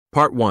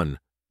Part 1.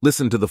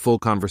 Listen to the full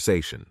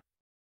conversation.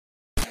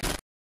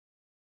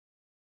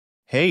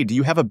 Hey, do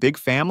you have a big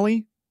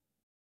family?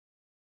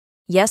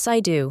 Yes,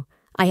 I do.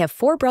 I have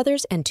 4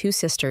 brothers and 2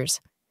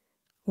 sisters.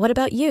 What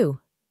about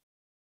you?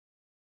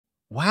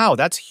 Wow,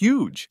 that's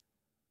huge.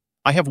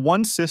 I have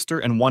 1 sister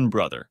and 1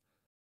 brother.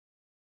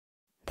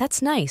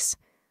 That's nice.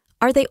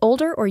 Are they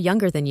older or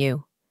younger than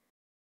you?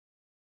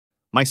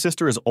 My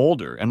sister is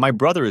older and my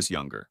brother is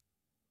younger.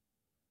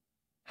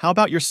 How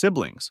about your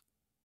siblings?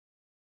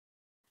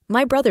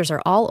 My brothers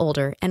are all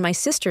older and my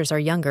sisters are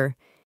younger.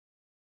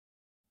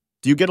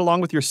 Do you get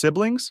along with your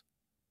siblings?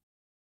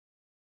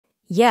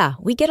 Yeah,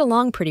 we get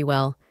along pretty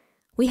well.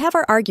 We have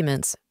our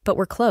arguments, but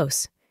we're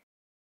close.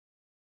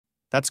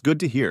 That's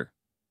good to hear.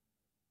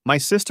 My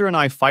sister and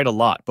I fight a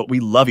lot, but we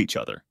love each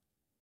other.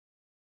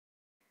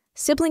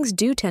 Siblings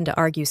do tend to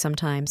argue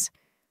sometimes.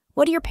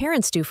 What do your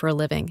parents do for a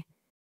living?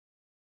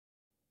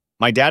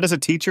 My dad is a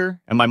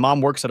teacher and my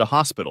mom works at a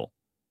hospital.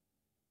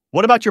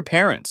 What about your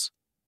parents?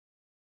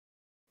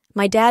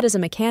 My dad is a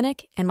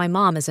mechanic and my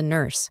mom is a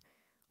nurse.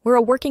 We're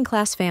a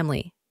working-class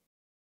family.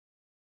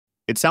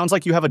 It sounds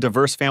like you have a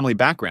diverse family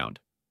background.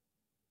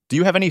 Do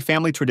you have any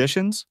family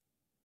traditions?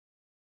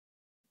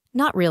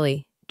 Not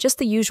really, just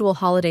the usual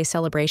holiday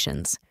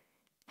celebrations.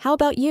 How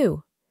about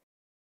you?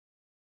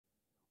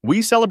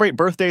 We celebrate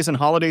birthdays and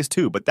holidays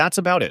too, but that's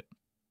about it.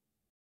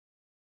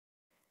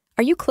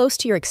 Are you close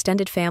to your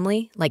extended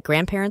family, like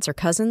grandparents or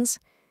cousins?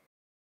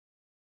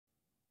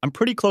 I'm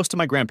pretty close to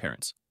my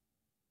grandparents.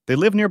 They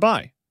live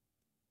nearby.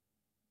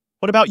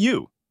 What about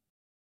you?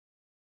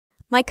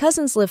 My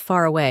cousins live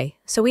far away,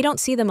 so we don't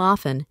see them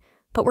often,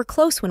 but we're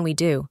close when we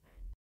do.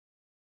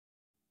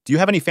 Do you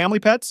have any family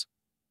pets?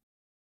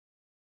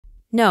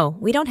 No,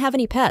 we don't have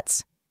any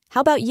pets. How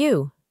about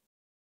you?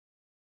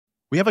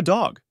 We have a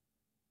dog.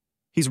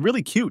 He's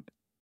really cute.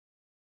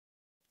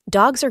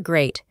 Dogs are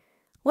great.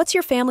 What's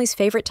your family's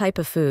favorite type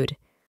of food?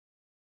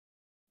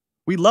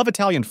 We love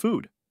Italian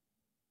food.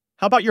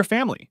 How about your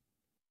family?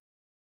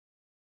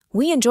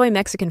 We enjoy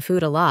Mexican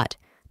food a lot.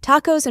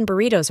 Tacos and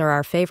burritos are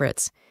our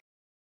favorites.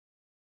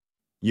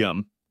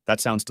 Yum, that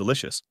sounds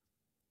delicious.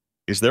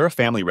 Is there a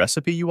family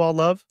recipe you all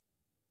love?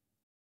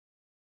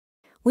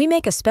 We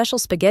make a special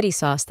spaghetti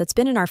sauce that's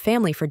been in our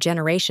family for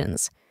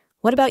generations.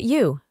 What about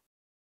you?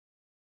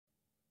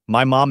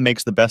 My mom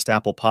makes the best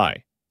apple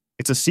pie.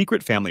 It's a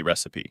secret family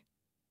recipe.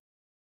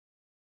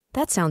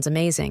 That sounds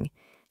amazing.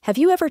 Have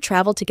you ever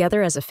traveled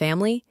together as a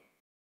family?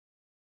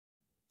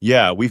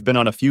 Yeah, we've been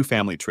on a few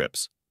family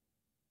trips.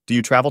 Do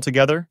you travel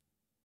together?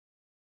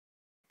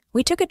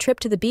 We took a trip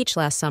to the beach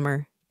last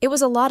summer. It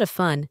was a lot of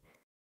fun.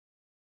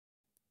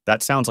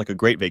 That sounds like a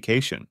great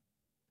vacation.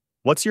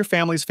 What's your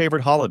family's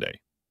favorite holiday?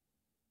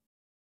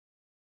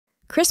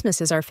 Christmas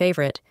is our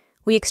favorite.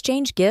 We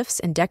exchange gifts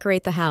and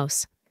decorate the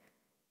house.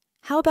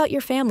 How about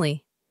your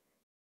family?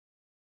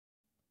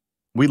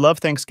 We love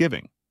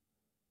Thanksgiving.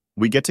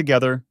 We get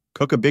together,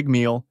 cook a big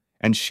meal,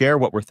 and share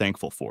what we're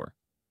thankful for.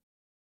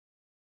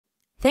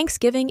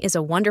 Thanksgiving is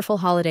a wonderful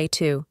holiday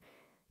too.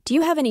 Do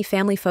you have any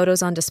family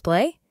photos on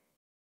display?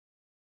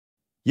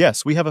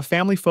 Yes, we have a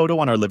family photo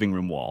on our living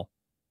room wall.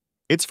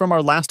 It's from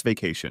our last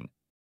vacation.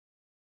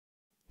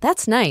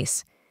 That's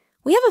nice.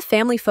 We have a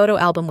family photo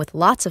album with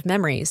lots of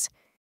memories.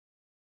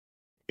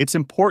 It's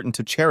important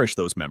to cherish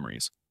those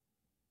memories.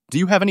 Do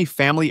you have any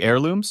family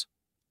heirlooms?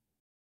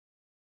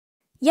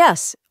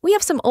 Yes, we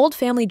have some old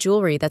family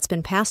jewelry that's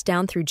been passed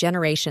down through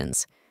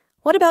generations.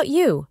 What about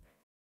you?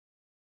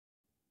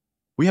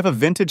 We have a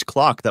vintage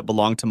clock that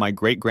belonged to my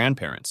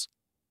great-grandparents.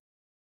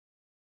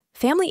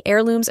 Family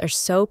heirlooms are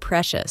so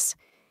precious.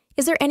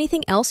 Is there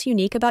anything else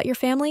unique about your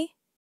family?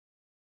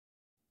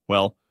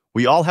 Well,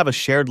 we all have a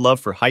shared love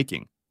for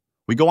hiking.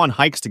 We go on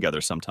hikes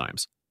together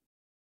sometimes.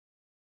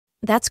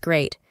 That's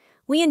great.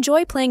 We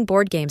enjoy playing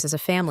board games as a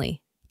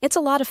family. It's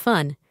a lot of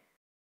fun.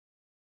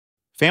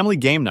 Family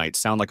game nights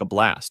sound like a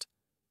blast.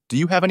 Do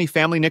you have any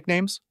family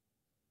nicknames?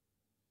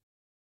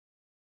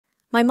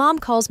 My mom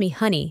calls me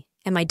Honey,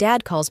 and my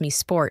dad calls me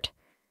Sport.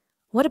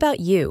 What about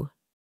you?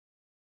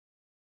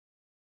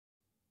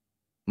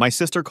 My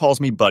sister calls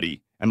me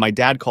Buddy, and my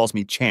dad calls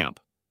me Champ.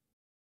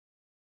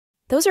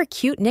 Those are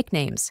cute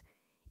nicknames.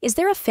 Is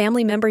there a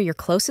family member you're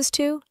closest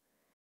to?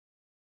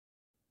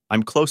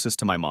 I'm closest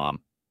to my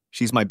mom.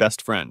 She's my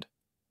best friend.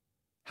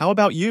 How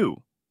about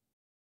you?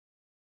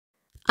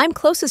 I'm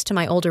closest to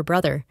my older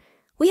brother.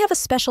 We have a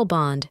special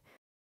bond.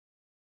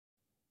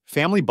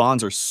 Family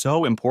bonds are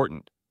so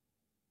important.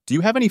 Do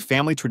you have any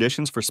family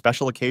traditions for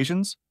special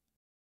occasions?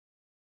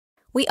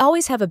 We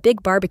always have a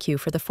big barbecue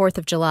for the 4th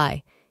of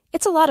July.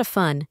 It's a lot of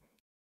fun.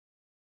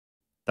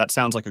 That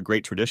sounds like a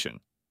great tradition.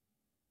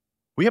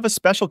 We have a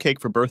special cake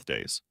for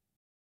birthdays.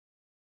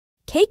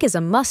 Cake is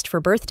a must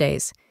for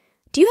birthdays.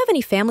 Do you have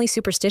any family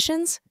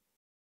superstitions?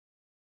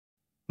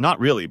 Not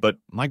really, but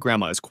my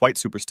grandma is quite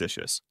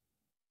superstitious.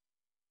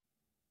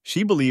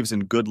 She believes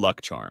in good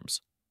luck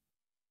charms.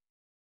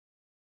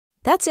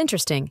 That's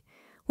interesting.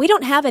 We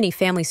don't have any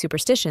family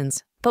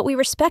superstitions, but we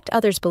respect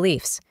others'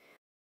 beliefs.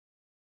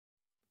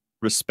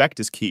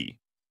 Respect is key.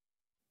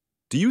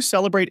 Do you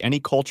celebrate any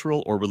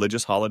cultural or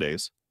religious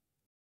holidays?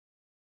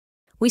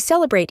 We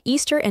celebrate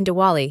Easter and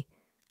Diwali.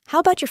 How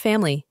about your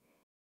family?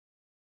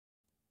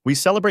 We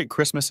celebrate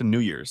Christmas and New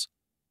Year's.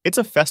 It's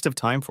a festive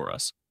time for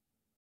us.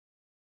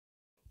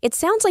 It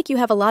sounds like you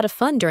have a lot of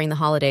fun during the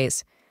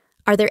holidays.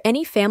 Are there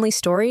any family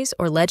stories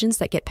or legends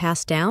that get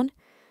passed down?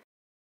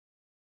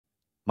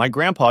 My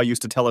grandpa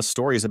used to tell us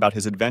stories about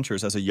his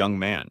adventures as a young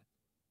man.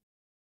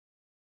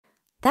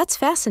 That's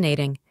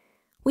fascinating.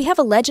 We have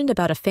a legend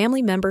about a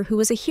family member who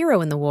was a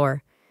hero in the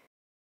war.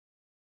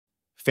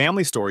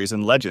 Family stories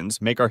and legends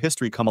make our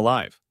history come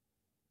alive.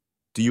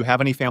 Do you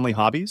have any family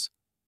hobbies?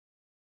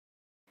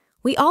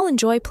 We all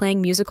enjoy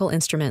playing musical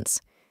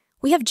instruments.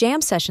 We have jam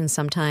sessions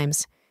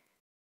sometimes.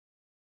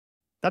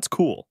 That's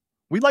cool.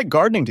 We like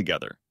gardening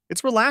together.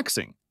 It's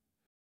relaxing.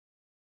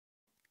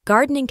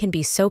 Gardening can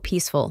be so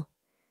peaceful.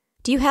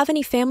 Do you have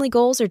any family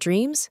goals or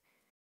dreams?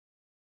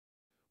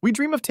 We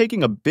dream of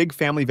taking a big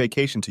family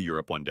vacation to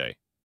Europe one day.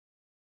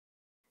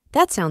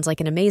 That sounds like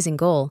an amazing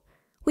goal.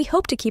 We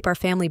hope to keep our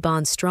family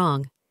bonds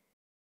strong.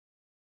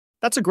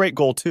 That's a great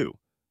goal, too.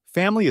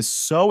 Family is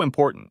so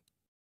important.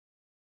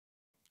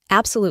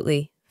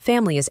 Absolutely.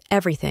 Family is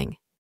everything.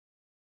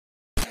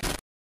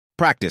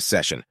 Practice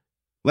session.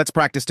 Let's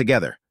practice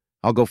together.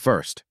 I'll go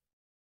first.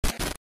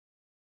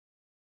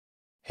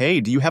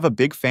 Hey, do you have a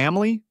big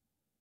family?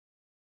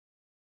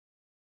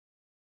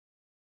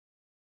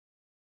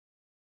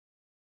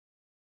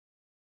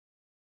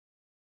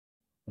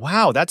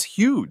 Wow, that's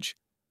huge.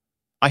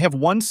 I have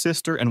one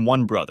sister and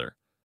one brother.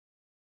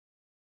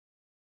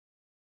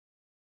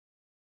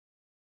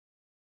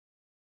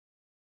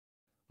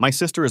 My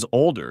sister is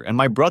older and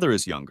my brother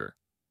is younger.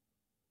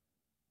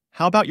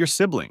 How about your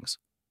siblings?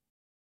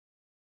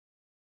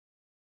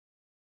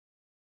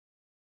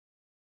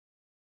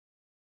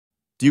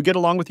 Do you get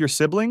along with your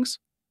siblings?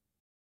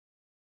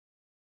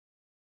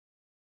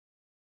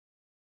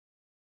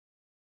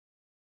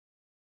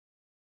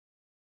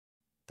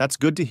 That's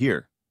good to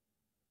hear.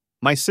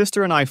 My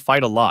sister and I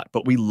fight a lot,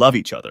 but we love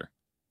each other.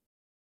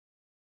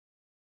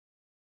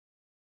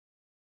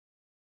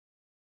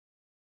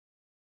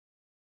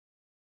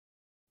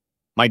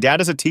 My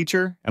dad is a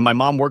teacher and my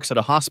mom works at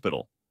a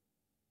hospital.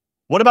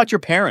 What about your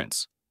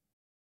parents?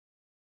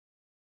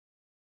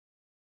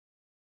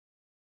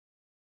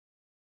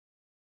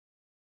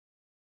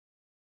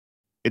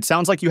 It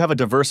sounds like you have a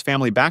diverse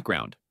family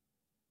background.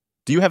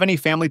 Do you have any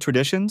family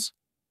traditions?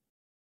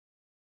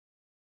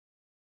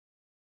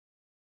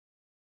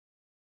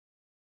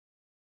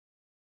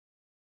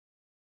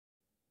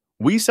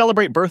 We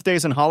celebrate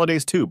birthdays and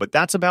holidays too, but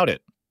that's about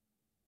it.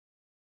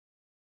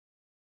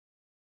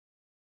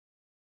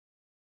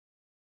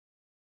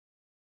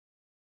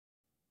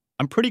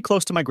 I'm pretty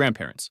close to my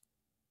grandparents.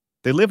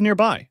 They live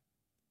nearby.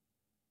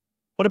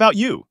 What about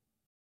you?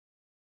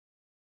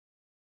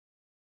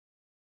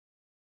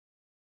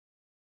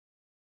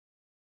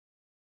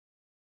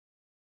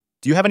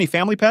 Do you have any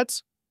family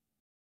pets?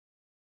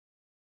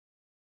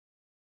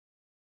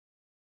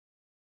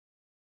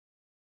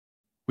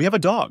 We have a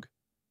dog.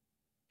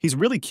 He's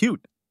really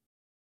cute.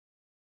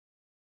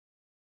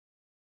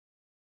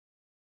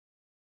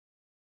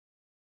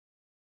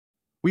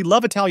 We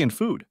love Italian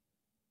food.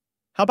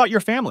 How about your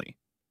family?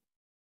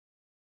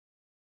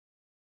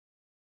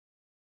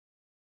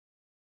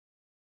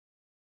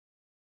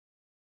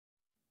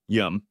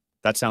 Yum,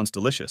 that sounds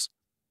delicious.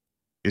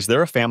 Is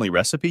there a family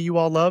recipe you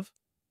all love?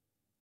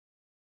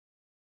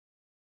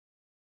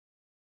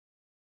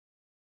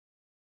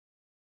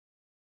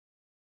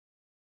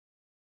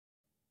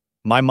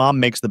 My mom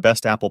makes the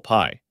best apple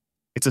pie.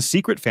 It's a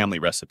secret family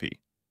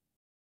recipe.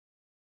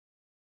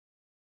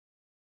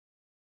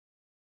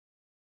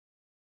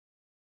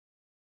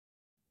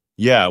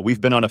 Yeah, we've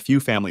been on a few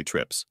family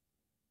trips.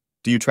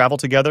 Do you travel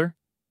together?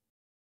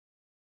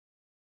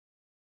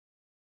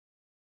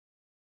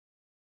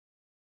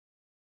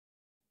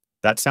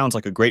 That sounds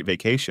like a great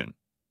vacation.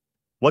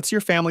 What's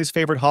your family's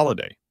favorite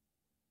holiday?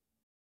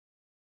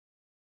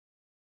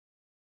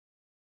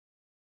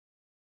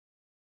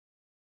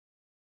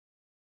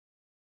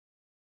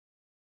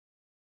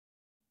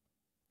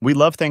 We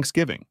love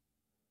Thanksgiving.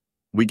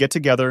 We get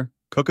together,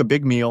 cook a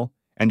big meal,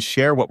 and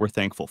share what we're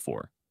thankful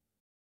for.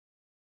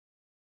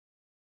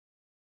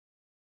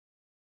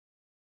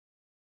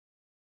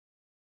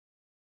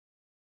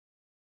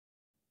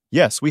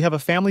 Yes, we have a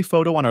family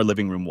photo on our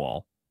living room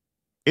wall.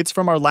 It's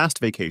from our last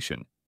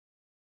vacation.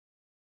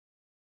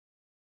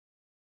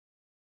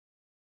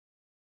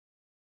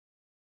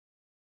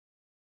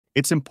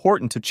 It's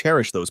important to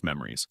cherish those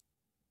memories.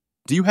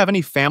 Do you have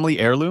any family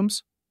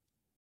heirlooms?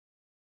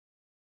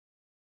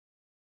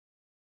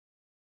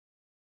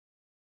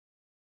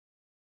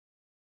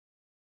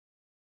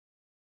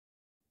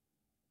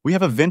 We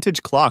have a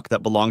vintage clock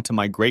that belonged to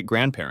my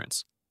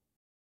great-grandparents.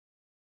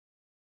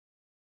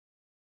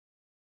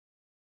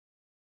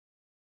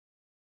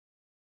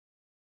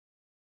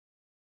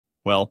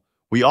 Well,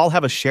 we all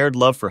have a shared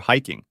love for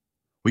hiking.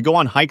 We go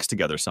on hikes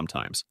together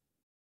sometimes.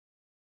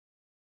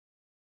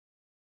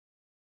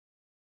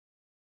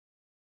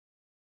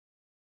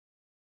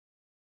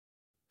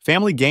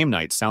 Family game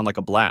nights sound like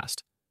a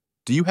blast.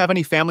 Do you have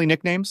any family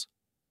nicknames?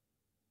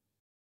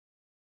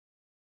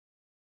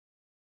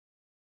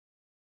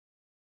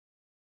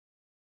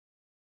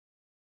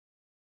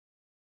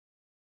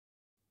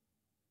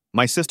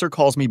 My sister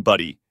calls me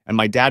Buddy, and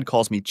my dad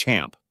calls me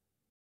Champ.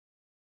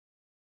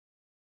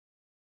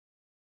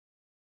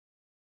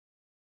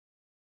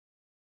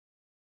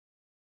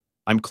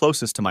 I'm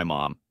closest to my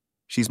mom.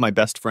 She's my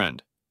best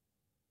friend.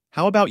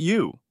 How about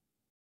you?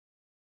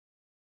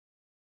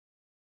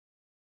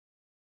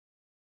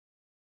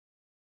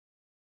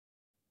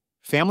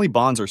 Family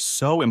bonds are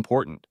so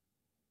important.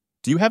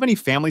 Do you have any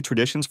family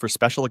traditions for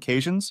special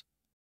occasions?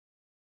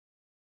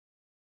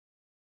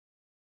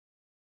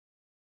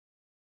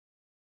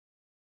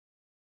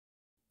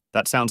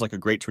 That sounds like a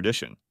great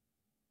tradition.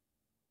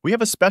 We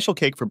have a special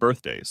cake for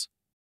birthdays.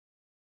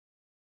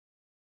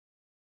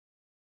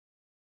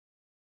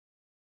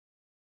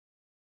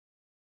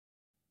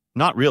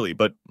 Not really,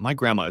 but my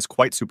grandma is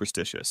quite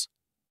superstitious.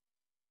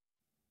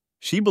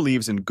 She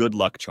believes in good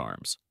luck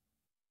charms.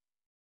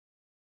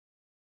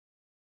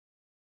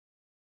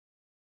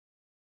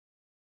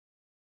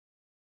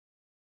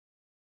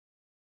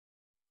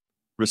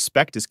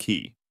 Respect is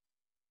key.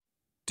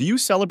 Do you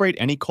celebrate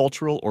any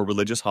cultural or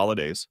religious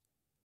holidays?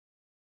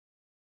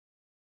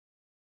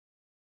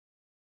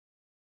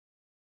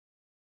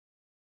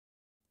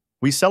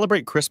 We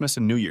celebrate Christmas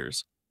and New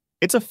Year's.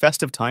 It's a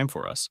festive time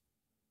for us.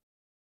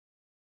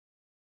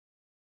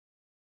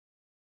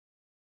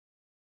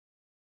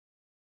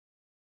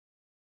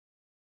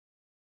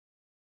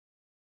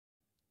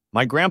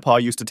 My grandpa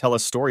used to tell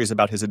us stories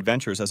about his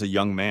adventures as a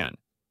young man.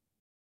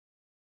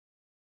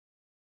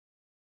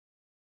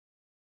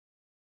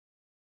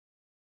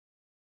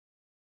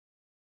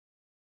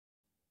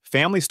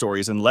 Family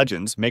stories and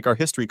legends make our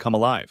history come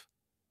alive.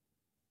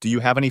 Do you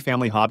have any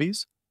family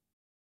hobbies?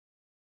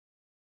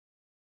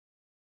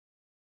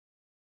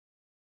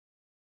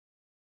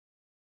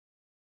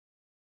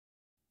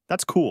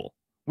 That's cool.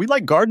 We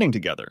like gardening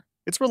together.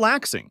 It's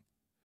relaxing.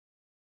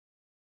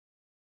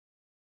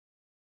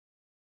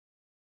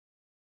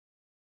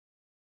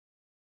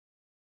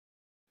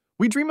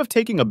 We dream of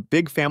taking a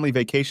big family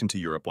vacation to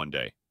Europe one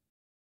day.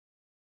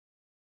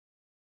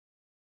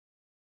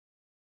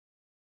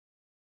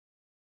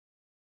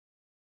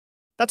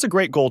 That's a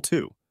great goal,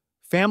 too.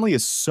 Family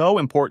is so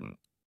important.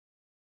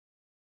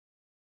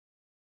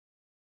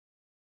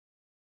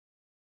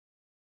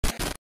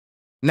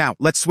 Now,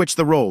 let's switch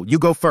the role. You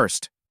go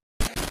first.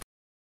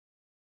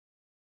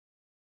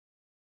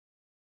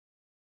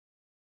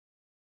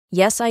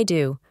 Yes, I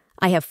do.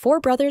 I have 4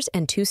 brothers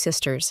and 2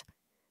 sisters.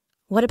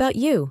 What about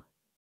you?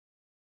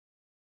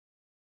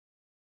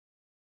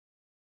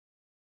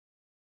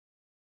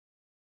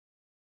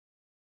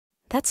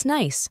 That's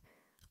nice.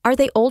 Are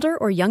they older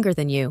or younger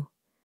than you?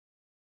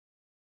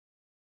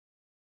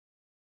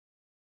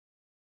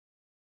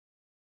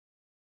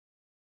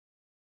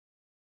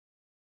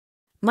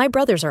 My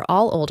brothers are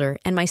all older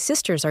and my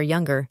sisters are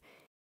younger.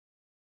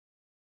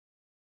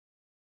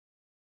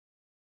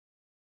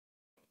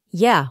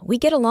 Yeah, we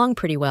get along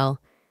pretty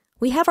well.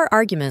 We have our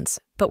arguments,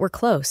 but we're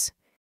close.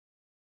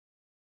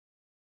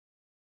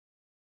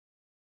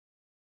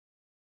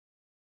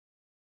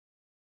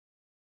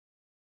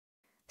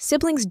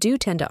 Siblings do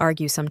tend to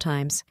argue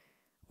sometimes.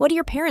 What do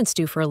your parents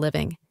do for a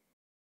living?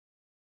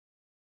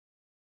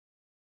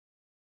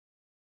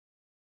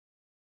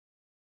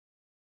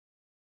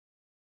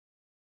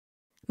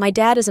 My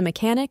dad is a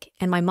mechanic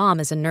and my mom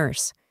is a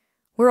nurse.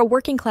 We're a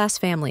working class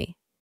family.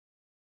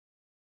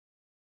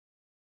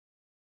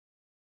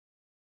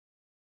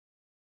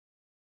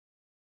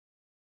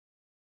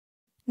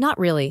 Not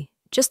really,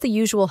 just the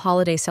usual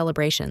holiday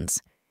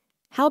celebrations.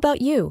 How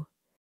about you?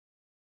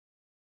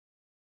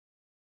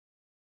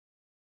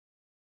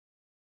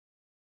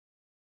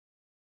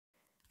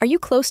 Are you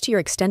close to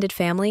your extended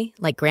family,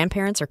 like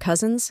grandparents or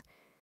cousins?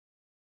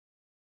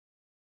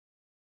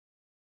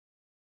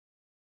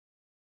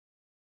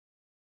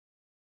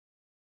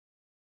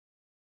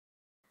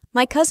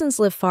 My cousins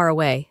live far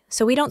away,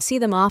 so we don't see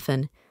them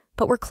often,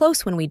 but we're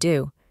close when we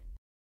do.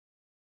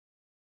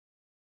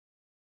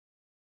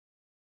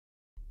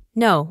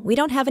 No, we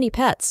don't have any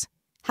pets.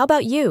 How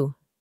about you?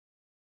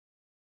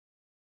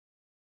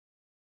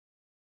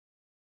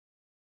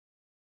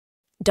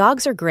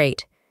 Dogs are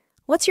great.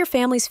 What's your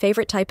family's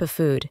favorite type of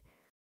food?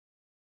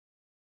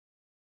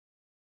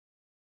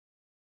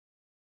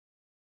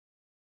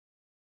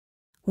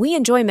 We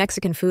enjoy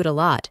Mexican food a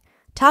lot.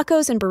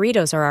 Tacos and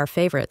burritos are our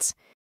favorites.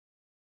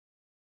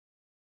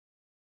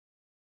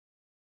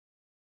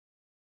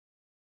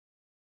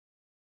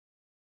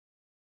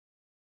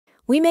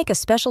 We make a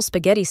special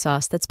spaghetti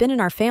sauce that's been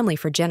in our family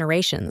for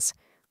generations.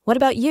 What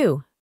about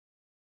you?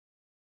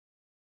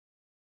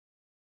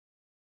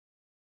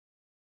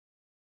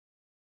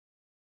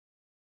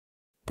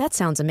 That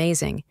sounds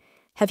amazing.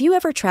 Have you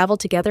ever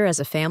traveled together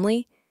as a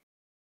family?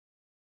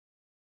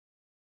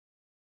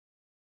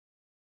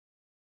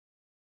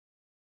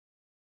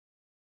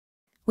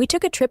 We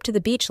took a trip to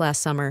the beach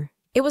last summer.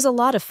 It was a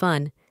lot of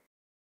fun.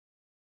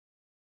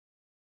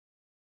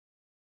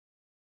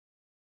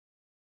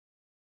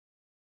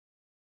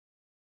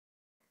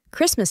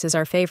 Christmas is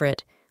our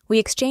favorite. We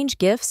exchange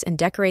gifts and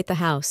decorate the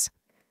house.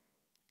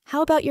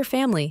 How about your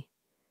family?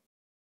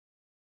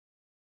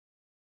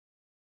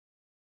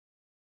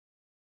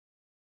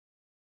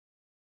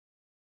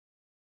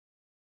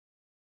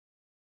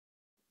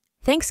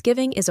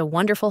 Thanksgiving is a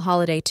wonderful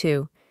holiday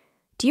too.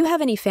 Do you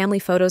have any family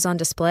photos on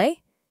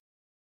display?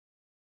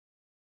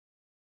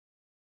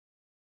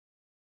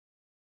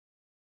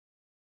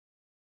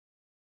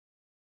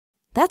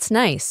 That's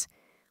nice.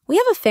 We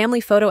have a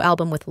family photo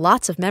album with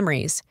lots of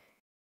memories.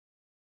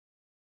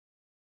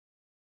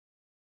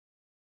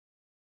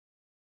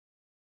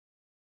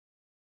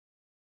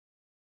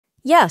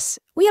 Yes,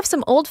 we have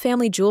some old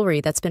family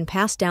jewelry that's been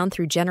passed down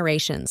through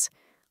generations.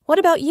 What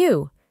about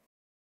you?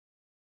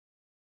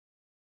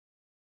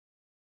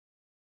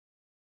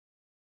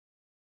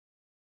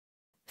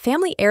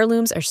 Family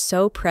heirlooms are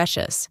so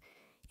precious.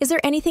 Is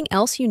there anything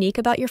else unique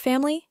about your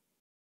family?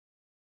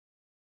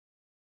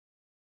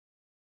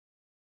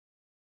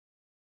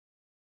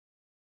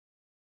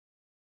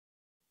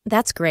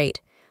 That's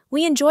great.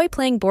 We enjoy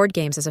playing board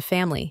games as a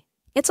family.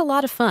 It's a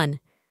lot of fun.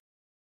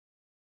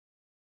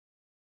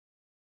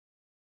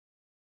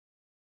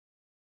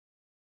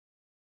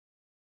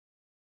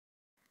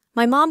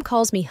 My mom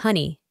calls me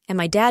Honey, and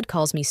my dad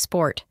calls me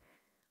Sport.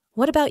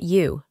 What about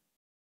you?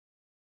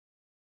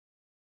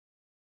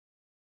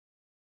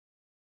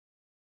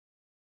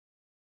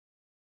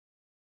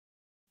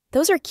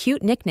 Those are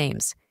cute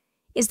nicknames.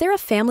 Is there a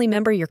family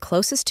member you're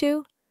closest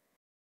to?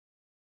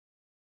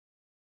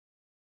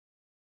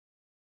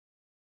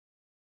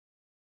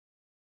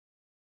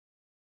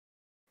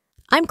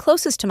 I'm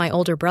closest to my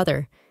older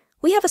brother.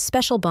 We have a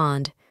special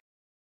bond.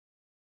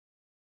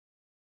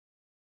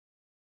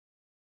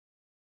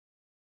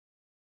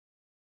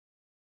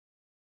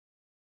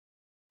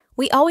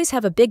 We always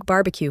have a big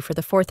barbecue for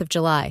the 4th of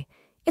July.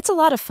 It's a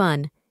lot of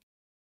fun.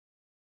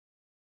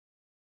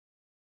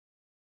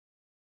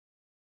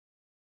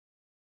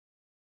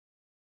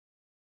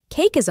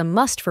 Cake is a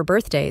must for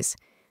birthdays.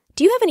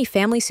 Do you have any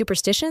family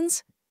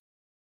superstitions?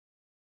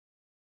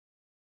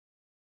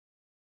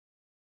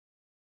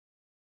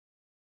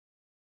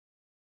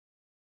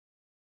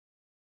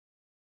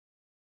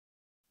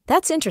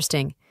 That's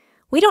interesting.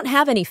 We don't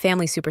have any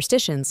family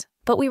superstitions,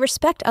 but we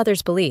respect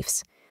others'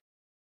 beliefs.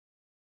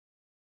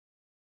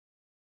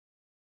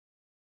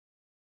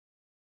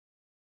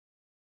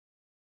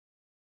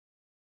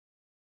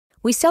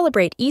 We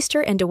celebrate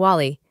Easter and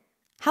Diwali.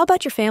 How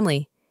about your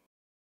family?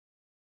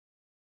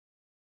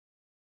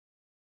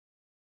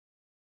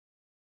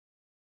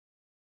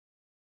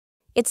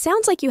 It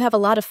sounds like you have a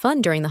lot of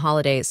fun during the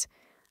holidays.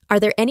 Are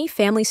there any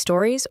family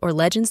stories or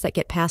legends that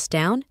get passed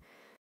down?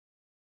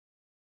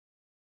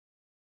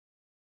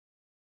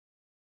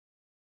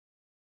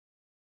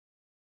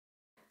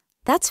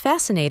 That's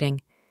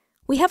fascinating.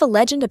 We have a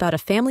legend about a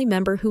family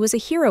member who was a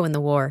hero in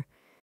the war.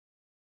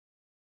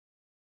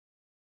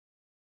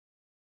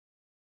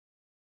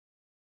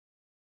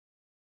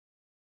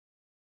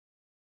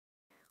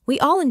 We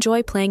all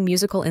enjoy playing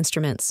musical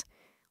instruments.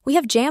 We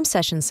have jam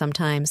sessions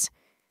sometimes.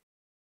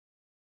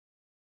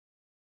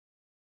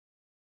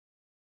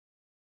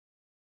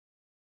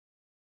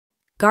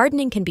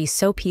 Gardening can be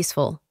so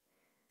peaceful.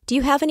 Do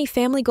you have any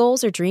family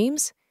goals or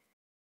dreams?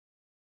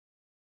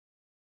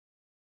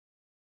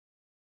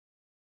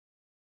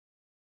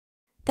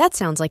 That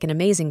sounds like an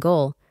amazing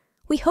goal.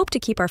 We hope to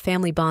keep our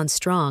family bonds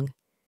strong.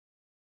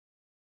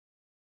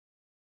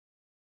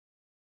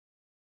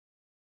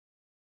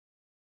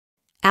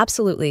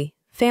 Absolutely.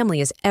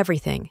 Family is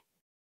everything.